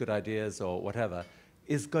knowledge, good ideas, or whatever,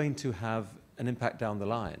 is going to have an impact down the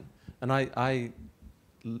line. And I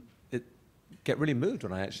get really moved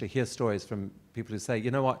when I actually hear stories from people who say,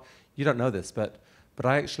 you know what, you don't know this, but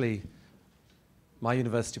my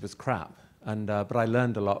university was crap, but I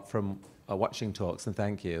learned a lot from watching talks, and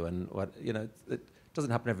thank you. And it doesn't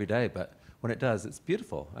happen every day, but when it does, it's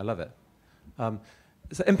beautiful. I love it.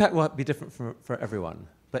 So impact will be different for everyone.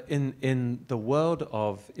 But in the world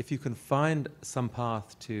of, if you can find some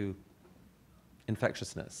path to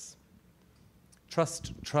infectiousness,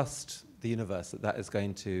 trust the universe that is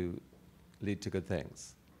going to lead to good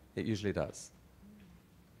things. It usually does.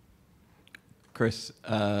 Chris,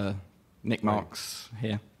 Nick Marks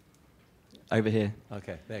here. Over here.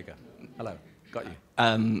 Okay, there you go. Hello, got you.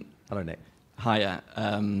 Hello, Nick. Hiya.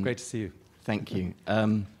 Great to see you. Thank you.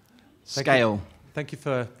 Scale. Thank you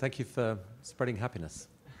for spreading happiness.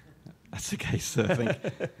 That's okay, sir.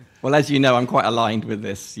 Well, as you know, I'm quite aligned with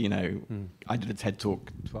this. I did a TED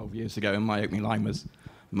Talk 12 years ago, and my opening line was,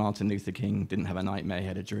 Martin Luther King didn't have a nightmare, he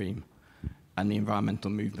had a dream. And the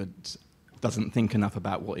environmental movement doesn't think enough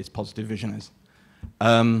about what its positive vision is.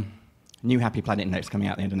 New Happy Planet Index coming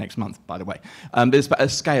out at the end of next month, by the way. But it's about a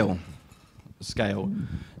scale.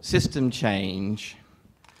 System change.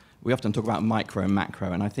 We often talk about micro and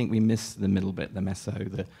macro, and I think we miss the middle bit, the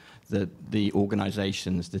meso, the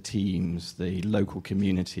organizations, the teams, the local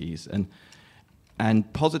communities.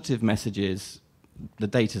 And positive messages, the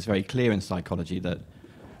data is very clear in psychology that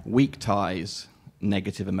weak ties,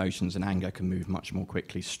 negative emotions and anger can move much more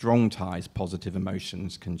quickly. Strong ties, positive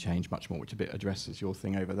emotions can change much more, which a bit addresses your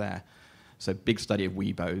thing over there. So big study of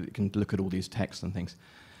Weibo, it can look at all these texts and things.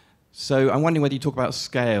 So I'm wondering whether you talk about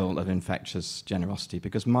scale of infectious generosity,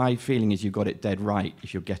 because my feeling is you got it dead right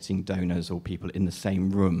if you're getting donors or people in the same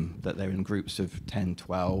room, that they're in groups of 10,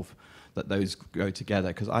 12, that those go together,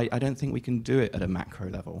 because I don't think we can do it at a macro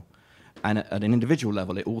level. And at an individual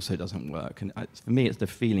level, it also doesn't work. And for me, it's the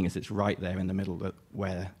feeling is it's right there in the middle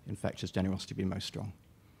where infectious generosity would be most strong.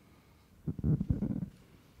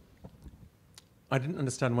 I didn't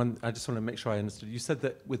understand one. I just want to make sure I understood. You said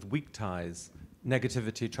that with weak ties,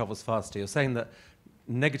 negativity travels faster. You're saying that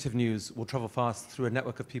negative news will travel fast through a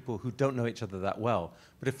network of people who don't know each other that well.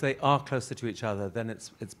 But if they are closer to each other, then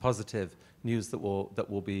it's positive news that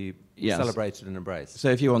will be celebrated and embraced. So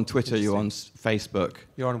if you're on Twitter, you're on Facebook,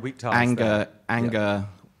 you're on weak ties. Anger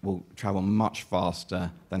will travel much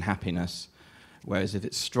faster than happiness. Whereas if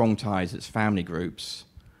it's strong ties, it's family groups,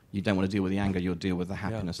 you don't want to deal with the anger, you'll deal with the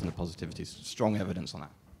happiness and the positivity. Strong evidence on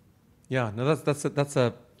that. Yeah, no, that's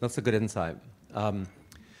a good insight. I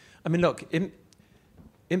mean, look,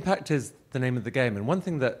 impact is the name of the game, and one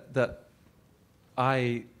thing that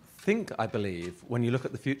I believe when you look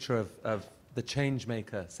at the future of the change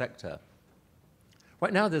maker sector,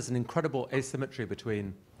 right now there's an incredible asymmetry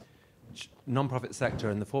between non-profit sector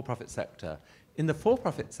and the for-profit sector. In the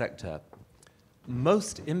for-profit sector,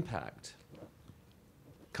 most impact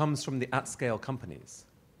comes from the at-scale companies.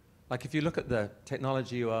 Like if you look at the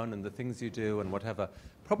technology you own and the things you do and whatever,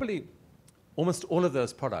 probably almost all of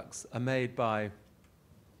those products are made by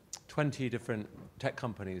 20 different tech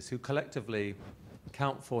companies who collectively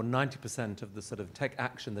count for 90% of the sort of tech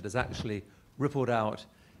action that is actually rippled out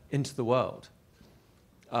into the world.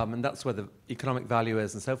 And that's where the economic value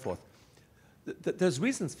is and so forth. There's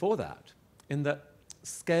reasons for that, in that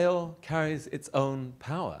scale carries its own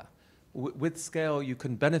power. With scale, you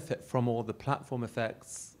can benefit from all the platform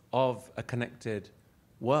effects of a connected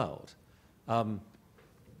world.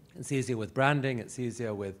 It's easier with branding, it's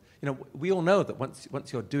easier with, we all know that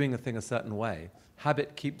once you're doing a thing a certain way,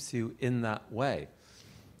 habit keeps you in that way.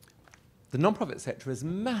 The non-profit sector is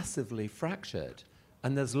massively fractured,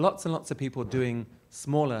 and there's lots and lots of people doing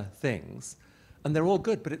smaller things, and they're all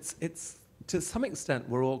good, but it's to some extent,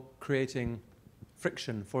 we're all creating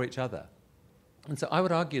friction for each other. And so I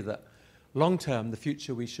would argue that long-term, the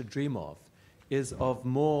future we should dream of is of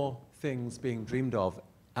more things being dreamed of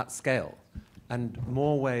at scale, and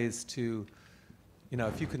more ways to,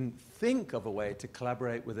 if you can think of a way to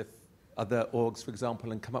collaborate with other orgs, for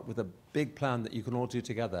example, and come up with a big plan that you can all do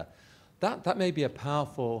together, that may be a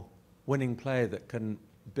powerful winning play that can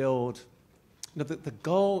build. The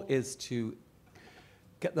goal is to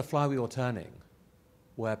get the flywheel turning,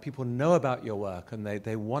 where people know about your work and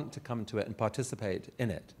they want to come to it and participate in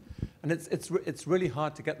it. And it's really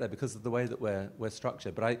hard to get there because of the way that we're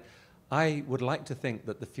structured. But I would like to think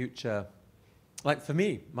that the future, like for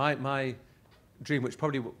me, my dream, which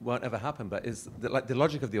probably won't ever happen, but is that, like, the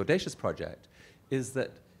logic of the Audacious Project is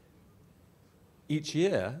that each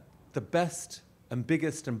year the best and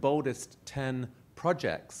biggest and boldest 10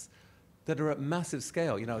 projects that are at massive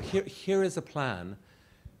scale. Here is a plan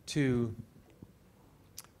to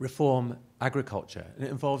reform agriculture, and it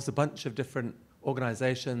involves a bunch of different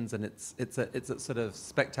organizations, and it's a sort of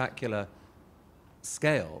spectacular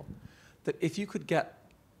scale that if you could get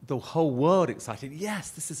the whole world excited, yes,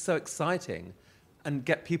 this is so exciting, and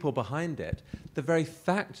get people behind it, the very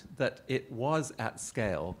fact that it was at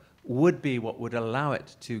scale would be what would allow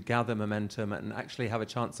it to gather momentum and actually have a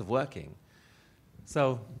chance of working.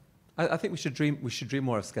 So I think we should dream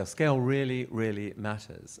more of scale. Scale really, really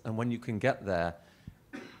matters, and when you can get there,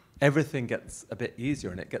 everything gets a bit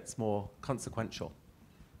easier and it gets more consequential.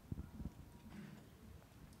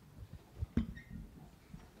 Thank you.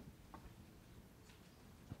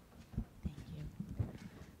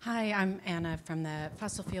 Hi, I'm Anna from the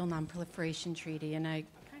Fossil Fuel Non-Proliferation Treaty, and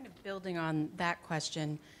building on that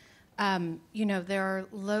question, there are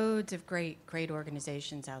loads of great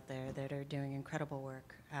organizations out there that are doing incredible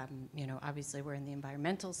work. Obviously we're in the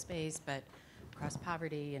environmental space, but across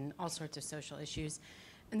poverty and all sorts of social issues.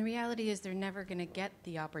 And the reality is they're never going to get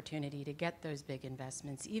the opportunity to get those big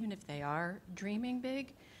investments, even if they are dreaming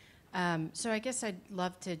big. So I guess I'd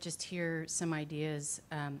love to just hear some ideas,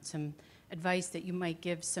 some advice that you might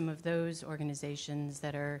give some of those organizations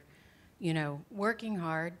that are, working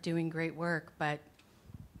hard, doing great work, but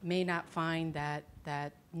may not find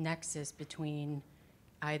that nexus between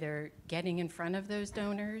either getting in front of those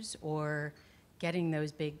donors or getting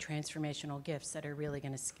those big transformational gifts that are really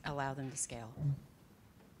going to allow them to scale.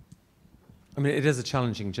 I mean, it is a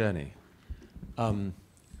challenging journey.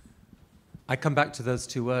 I come back to those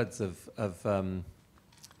two words of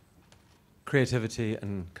creativity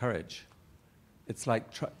and courage. it's like,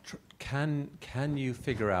 can you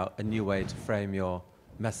figure out a new way to frame your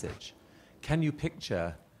message? Can you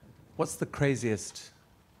picture what's the craziest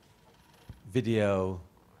video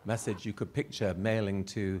message you could picture mailing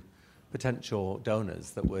to potential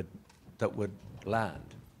donors that would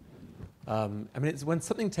land? I mean, it's when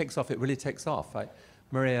something takes off, it really takes off.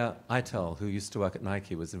 Maria Eitel, who used to work at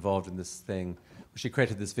Nike, was involved in this thing. She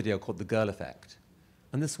created this video called The Girl Effect.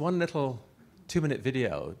 And this one little 2-minute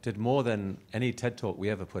video did more than any TED Talk we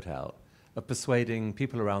ever put out of persuading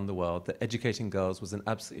people around the world that educating girls was an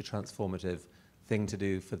absolutely transformative thing to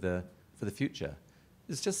do for the future.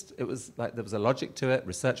 It was like there was a logic to it,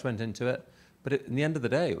 research went into it, but in the end of the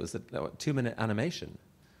day, it was a 2-minute animation.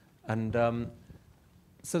 And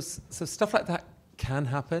so stuff like that can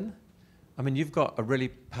happen. I mean, you've got a really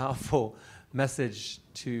powerful message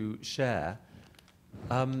to share.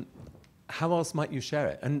 How else might you share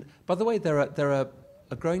it? And by the way, there are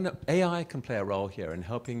a growing up AI can play a role here in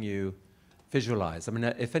helping you visualize. I mean,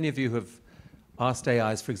 if any of you have asked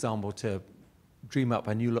AIs, for example, to dream up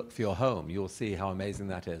a new look for your home, you'll see how amazing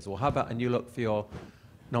that is. Or how about a new look for your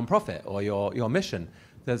nonprofit or your mission?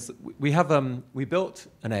 We built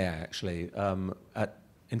an AI actually at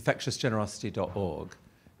infectiousgenerosity.org.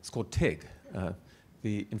 It's called TIG,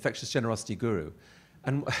 the Infectious Generosity Guru.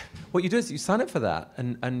 And what you do is you sign up for that,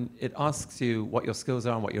 and it asks you what your skills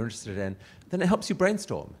are and what you're interested in. Then it helps you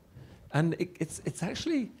brainstorm. And it's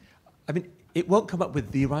actually, I mean, it won't come up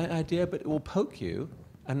with the right idea, but it will poke you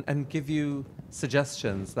and give you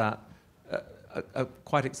suggestions that are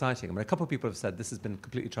quite exciting. I mean, a couple of people have said this has been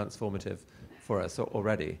completely transformative for us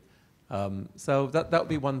already. So that would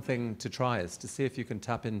be one thing to try, is to see if you can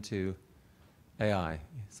tap into AI.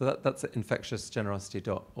 So that's at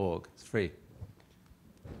infectiousgenerosity.org. It's free.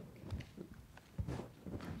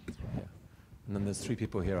 Yeah. And then there's 3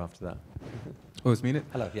 people here after that. Oh, it's me?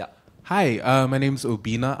 Hello, yeah. Hi, my name's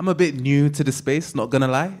Obina. I'm a bit new to the space, not gonna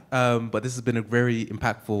lie, but this has been a very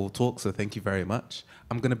impactful talk, so thank you very much.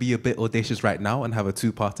 I'm gonna be a bit audacious right now and have a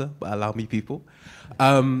 2-parter, but allow me, people.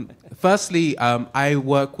 Firstly, I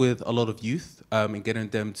work with a lot of youth in getting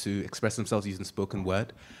them to express themselves using spoken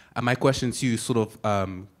word. And my question to you, sort of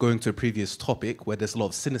going to a previous topic where there's a lot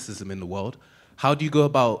of cynicism in the world, how do you go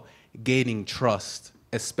about gaining trust,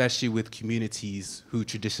 especially with communities who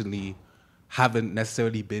traditionally haven't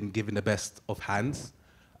necessarily been given the best of hands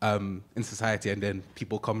in society, and then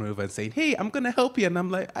people coming over and saying, hey, I'm going to help you, and I'm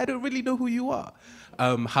like, I don't really know who you are.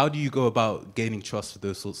 How do you go about gaining trust for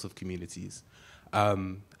those sorts of communities?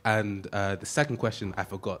 And the second question I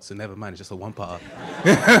forgot, so never mind, it's just a 1-parter.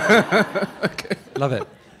 Okay. Love it.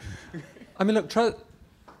 I mean, look,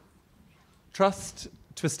 trust,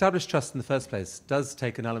 to establish trust in the first place, does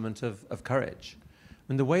take an element of courage. I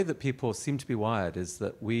mean, the way that people seem to be wired is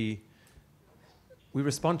that we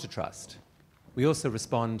respond to trust. We also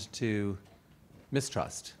respond to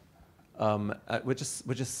mistrust. We're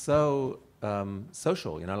just so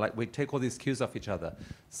social, you know, like we take all these cues off each other.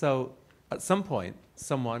 So at some point,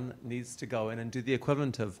 someone needs to go in and do the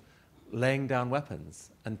equivalent of laying down weapons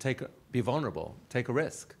and be vulnerable, take a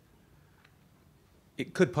risk.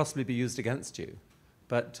 It could possibly be used against you,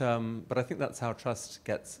 but I think that's how trust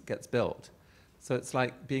gets built. So it's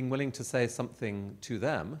like being willing to say something to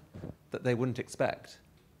them that they wouldn't expect,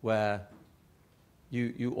 where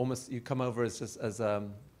you come over as just as a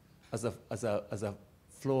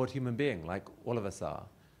flawed human being, like all of us are,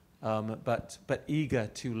 but eager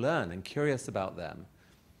to learn and curious about them.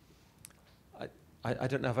 I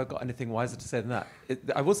don't know if I've got anything wiser to say than that.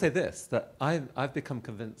 I will say this, that I've become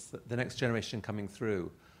convinced that the next generation coming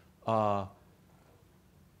through are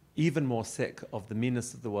even more sick of the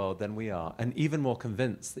meanness of the world than we are, and even more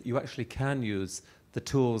convinced that you actually can use the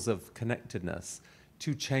tools of connectedness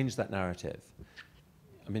to change that narrative.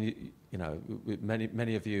 I mean, you know,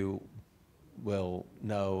 many of you will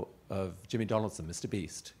know of Jimmy Donaldson, Mr.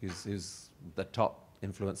 Beast, who's the top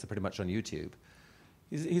influencer pretty much on YouTube.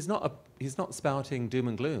 He's not spouting doom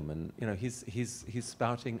and gloom, and you know he's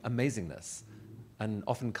spouting amazingness and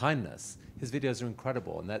often kindness. His videos are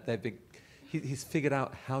incredible, and he's figured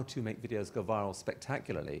out how to make videos go viral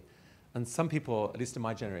spectacularly. And some people, at least in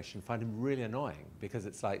my generation, find him really annoying because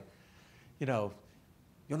it's like, you know,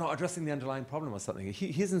 you're not addressing the underlying problem or something.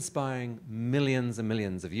 He's inspiring millions and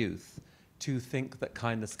millions of youth to think that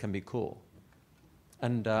kindness can be cool.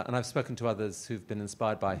 And I've spoken to others who've been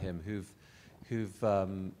inspired by him, who've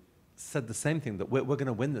said the same thing, that we're going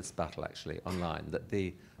to win this battle actually online, that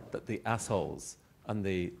the assholes and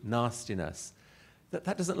the nastiness,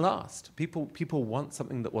 that doesn't last. People want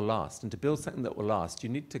something that will last, and to build something that will last, you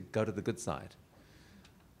need to go to the good side.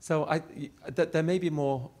 So there may be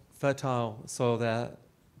more fertile soil there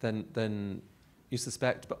than you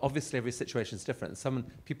suspect, but obviously every situation is different. Some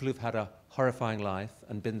people who've had a horrifying life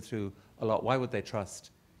and been through a lot, why would they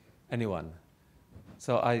trust anyone?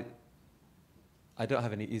 So I don't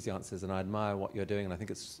have any easy answers, and I admire what you're doing, and I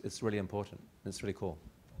think it's really important. It's really cool.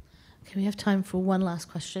 Okay, we have time for one last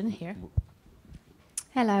question here.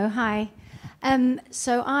 Hello, hi.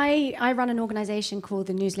 So I run an organisation called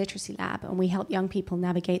the News Literacy Lab, and we help young people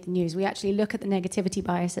navigate the news. We actually look at the negativity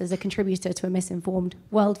bias as a contributor to a misinformed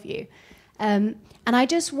worldview. And I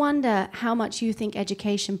just wonder how much you think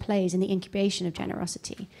education plays in the incubation of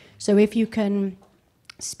generosity. So if you can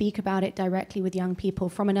speak about it directly with young people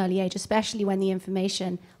from an early age, especially when the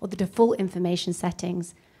information or the default information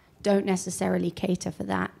settings don't necessarily cater for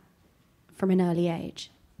that from an early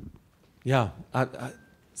age. Yeah,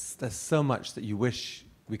 there's so much that you wish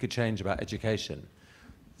we could change about education.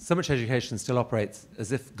 So much education still operates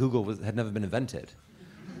as if Google had never been invented.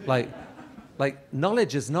 Like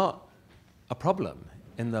knowledge is not a problem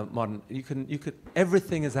in the modern.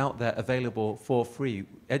 Everything is out there available for free.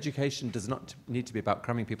 Education does not need to be about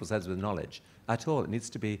cramming people's heads with knowledge at all. It needs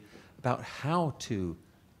to be about how to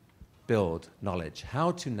build knowledge,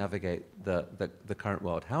 how to navigate the current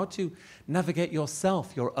world, how to navigate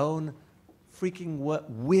yourself, your own freaking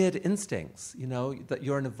weird instincts, that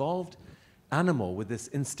you're an evolved animal with this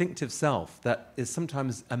instinctive self that is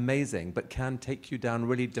sometimes amazing but can take you down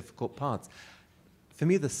really difficult paths. For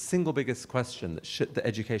me, the single biggest question that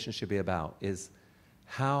education should be about is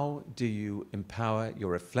how do you empower your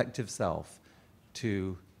reflective self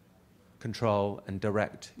to control and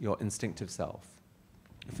direct your instinctive self?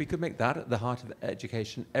 If we could make that at the heart of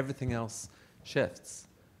education, everything else shifts.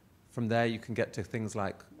 From there, you can get to things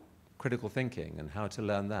like critical thinking and how to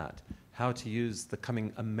learn that, how to use the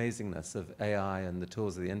coming amazingness of AI and the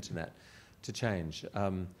tools of the internet to change.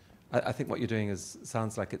 I think what you're doing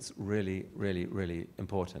sounds like it's really, really, really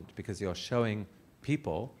important, because you're showing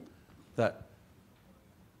people that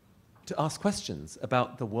to ask questions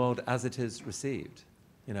about the world as it is received.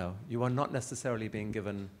 You are not necessarily being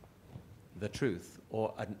given the truth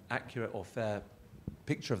or an accurate or fair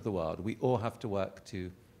picture of the world. We all have to work to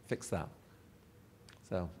fix that.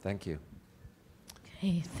 So, thank you.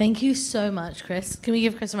 Okay, thank you so much, Chris. Can we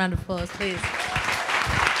give Chris a round of applause, please?